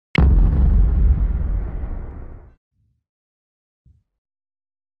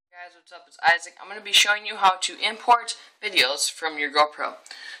Guys, what's up? It's Isaac. I'm going to be showing you how to import videos from your GoPro.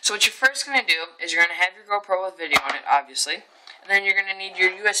 So what you're first going to do is you're going to have your GoPro with video on it, obviously. And then you're going to need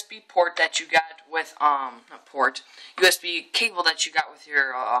your USB port that you got with, USB cable that you got with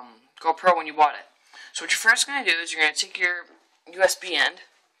your GoPro when you bought it. So what you're first going to do is you're going to take your USB end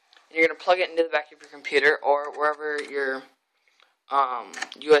and you're going to plug it into the back of your computer or wherever your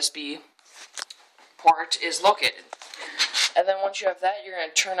USB port is located. And then once you have that, you're going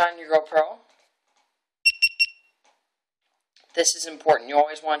to turn on your GoPro. This is important. You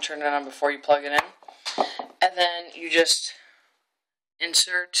always want to turn it on before you plug it in. And then you just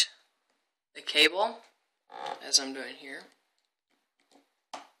insert the cable, as I'm doing here.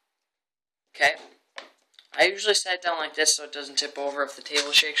 Okay. I usually set it down like this so it doesn't tip over if the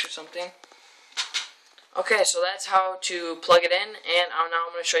table shakes or something. Okay, so that's how to plug it in, and now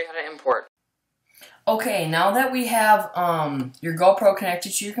I'm going to show you how to import. Okay, now that we have your GoPro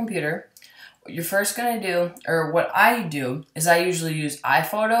connected to your computer, what you're first going to do, or what I do, is I usually use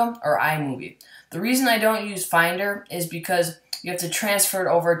iPhoto or iMovie. The reason I don't use Finder is because you have to transfer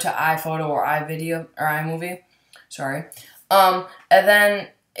it over to iPhoto or iVideo, or iMovie, sorry. And then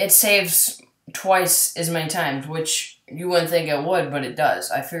it saves twice as many times, which you wouldn't think it would, but it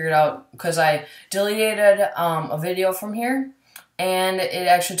does. I figured out because I deleted a video from here, and it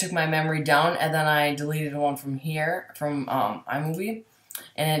actually took my memory down, and then I deleted one from here, from iMovie,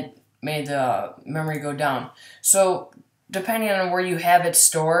 and it made the memory go down. So, depending on where you have it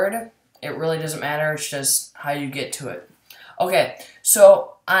stored, it really doesn't matter, it's just how you get to it. Okay,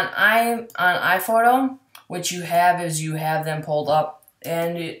 so on iPhoto, what you have is you have them pulled up,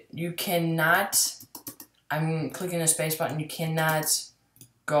 and you cannot, I'm clicking the space button, you cannot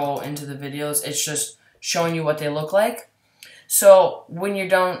go into the videos, it's just showing you what they look like. So when you're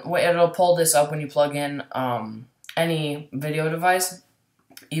done, it'll pull this up when you plug in any video device,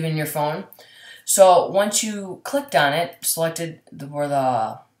 even your phone. So once you clicked on it, selected where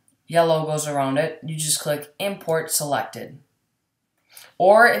the yellow goes around it, you just click Import Selected.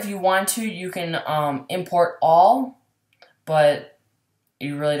 Or if you want to, you can import all, but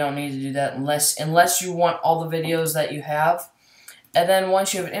you really don't need to do that unless you want all the videos that you have. And then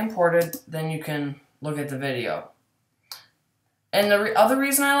once you have it imported, then you can look at the video. And the other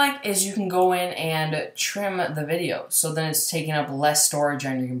reason I like is you can go in and trim the video, so then it's taking up less storage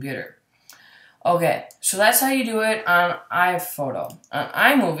on your computer. Okay, so that's how you do it on iPhoto. On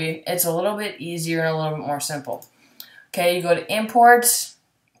iMovie, it's a little bit easier and a little bit more simple. Okay, you go to Import,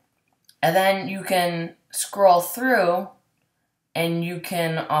 and then you can scroll through, and you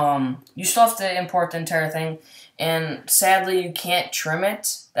can, you still have to import the entire thing, and sadly you can't trim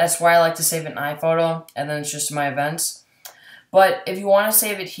it. That's why I like to save it in iPhoto, and then it's just my events. But if you want to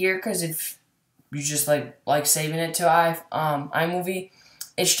save it here, because if you just like saving it to iMovie,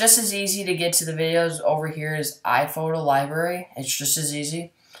 it's just as easy to get to the videos over here as iPhoto library. It's just as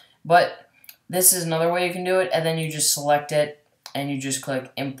easy. But this is another way you can do it, and then you just select it, and you just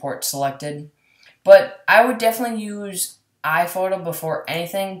click Import Selected. But I would definitely use iPhoto before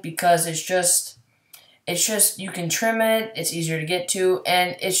anything, because it's just you can trim it, it's easier to get to,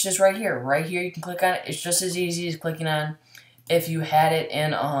 and it's just right here. Right here you can click on it. It's just as easy as clicking on if you had it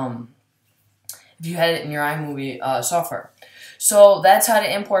in your iMovie software. So that's how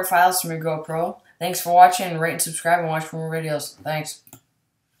to import files from your GoPro. Thanks for watching. Rate and subscribe and watch more videos. Thanks.